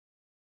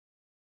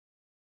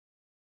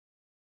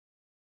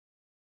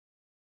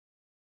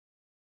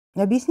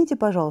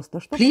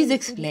Please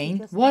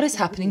explain what is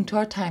happening to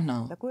our time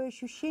now.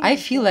 I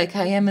feel like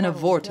I am in a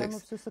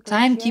vortex.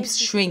 Time keeps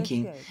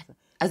shrinking,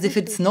 as if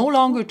it's no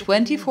longer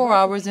 24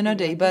 hours in a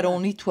day, but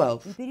only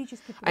 12.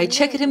 I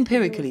check it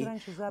empirically.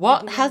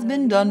 What has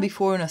been done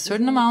before in a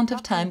certain amount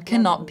of time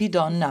cannot be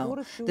done now.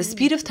 The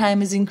speed of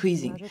time is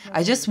increasing.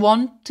 I just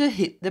want to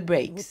hit the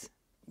brakes.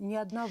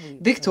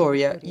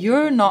 Victoria,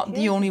 you're not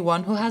the only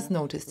one who has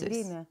noticed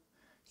this.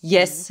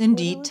 Yes,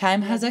 indeed,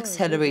 time has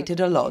accelerated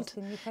a lot,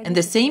 and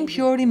the same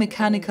purely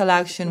mechanical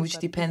action which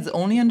depends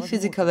only on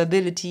physical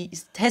ability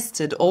is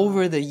tested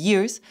over the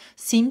years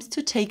seems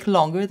to take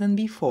longer than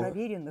before.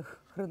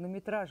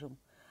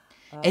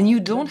 And you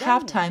don't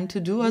have time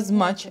to do as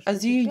much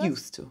as you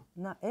used to.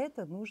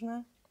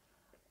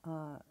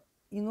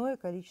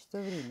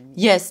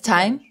 Yes,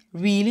 time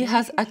really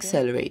has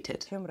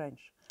accelerated.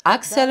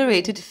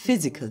 Accelerated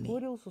physically.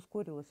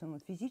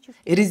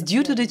 It is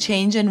due to the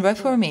change and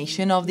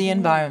reformation of the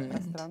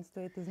environment.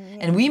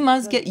 And we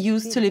must get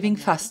used to living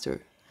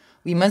faster.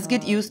 We must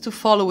get used to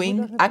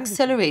following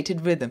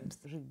accelerated rhythms.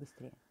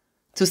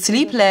 To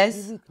sleep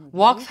less,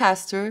 walk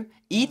faster,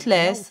 eat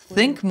less,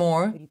 think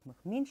more,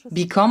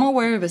 become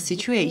aware of a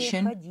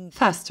situation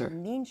faster.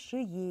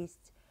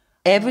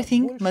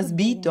 Everything must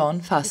be done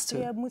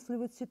faster.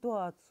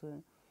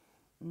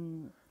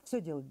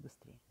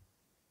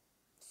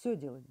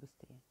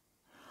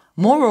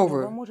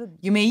 Moreover,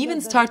 you may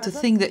even start to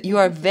think that you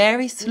are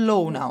very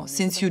slow now,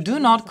 since you do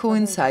not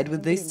coincide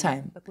with this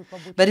time.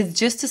 But it's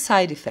just a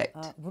side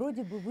effect.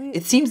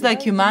 It seems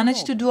like you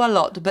manage to do a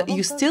lot, but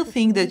you still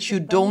think that you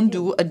don't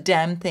do a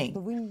damn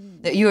thing.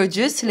 That you are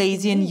just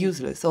lazy and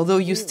useless, although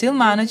you still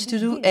manage to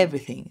do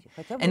everything.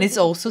 And it's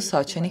also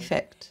such an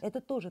effect.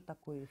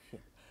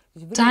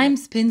 Time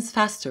spins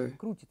faster,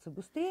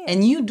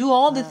 and you do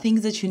all the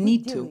things that you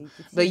need to,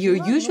 but your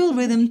usual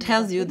rhythm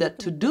tells you that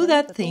to do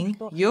that thing,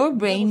 your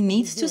brain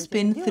needs to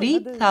spin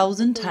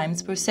 3,000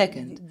 times per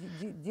second,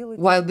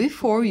 while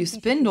before you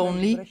spinned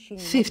only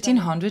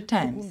 1,500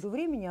 times.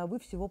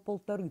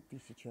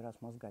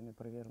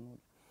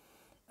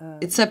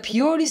 It's a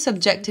purely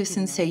subjective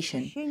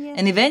sensation,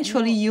 and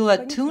eventually you'll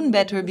attune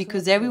better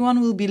because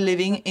everyone will be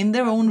living in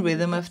their own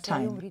rhythm of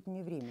time.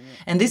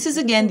 And this is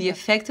again the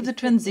effect of the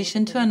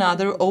transition to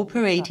another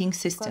operating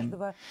system.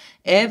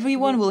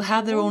 Everyone will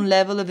have their own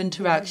level of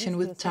interaction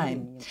with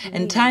time,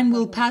 and time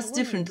will pass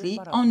differently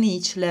on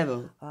each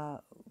level.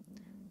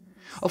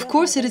 Of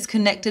course, it is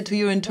connected to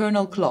your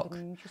internal clock.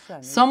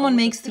 Someone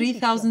makes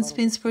 3,000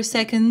 spins per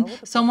second,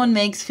 someone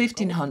makes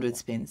 1,500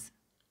 spins.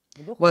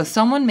 Well,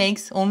 someone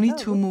makes only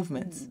 2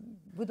 movements,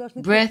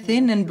 breath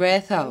in and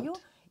breath out.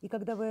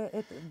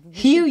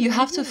 Here you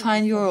have to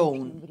find your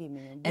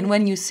own, and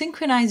when you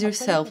synchronize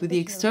yourself with the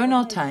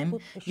external time,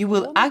 you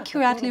will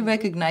accurately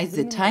recognize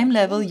the time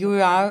level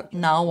you are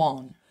now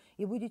on.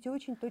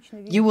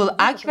 You will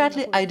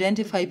accurately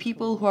identify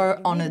people who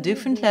are on a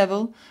different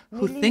level,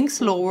 who think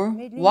slower,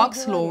 walk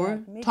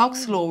slower, talk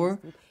slower,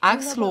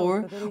 act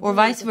slower, or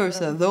vice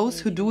versa, those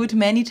who do it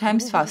many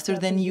times faster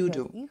than you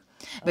do.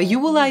 But you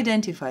will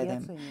identify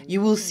them,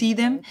 you will see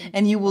them,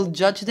 and you will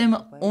judge them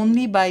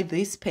only by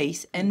this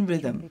pace and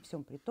rhythm.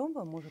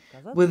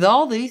 With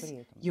all this,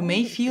 you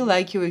may feel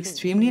like you're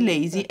extremely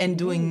lazy and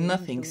doing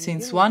nothing,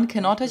 since one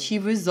cannot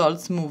achieve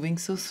results moving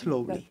so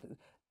slowly.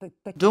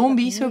 Don't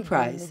be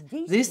surprised,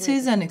 this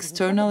is an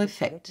external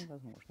effect,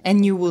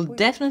 and you will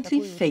definitely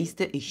face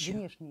the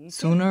issue,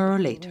 sooner or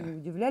later.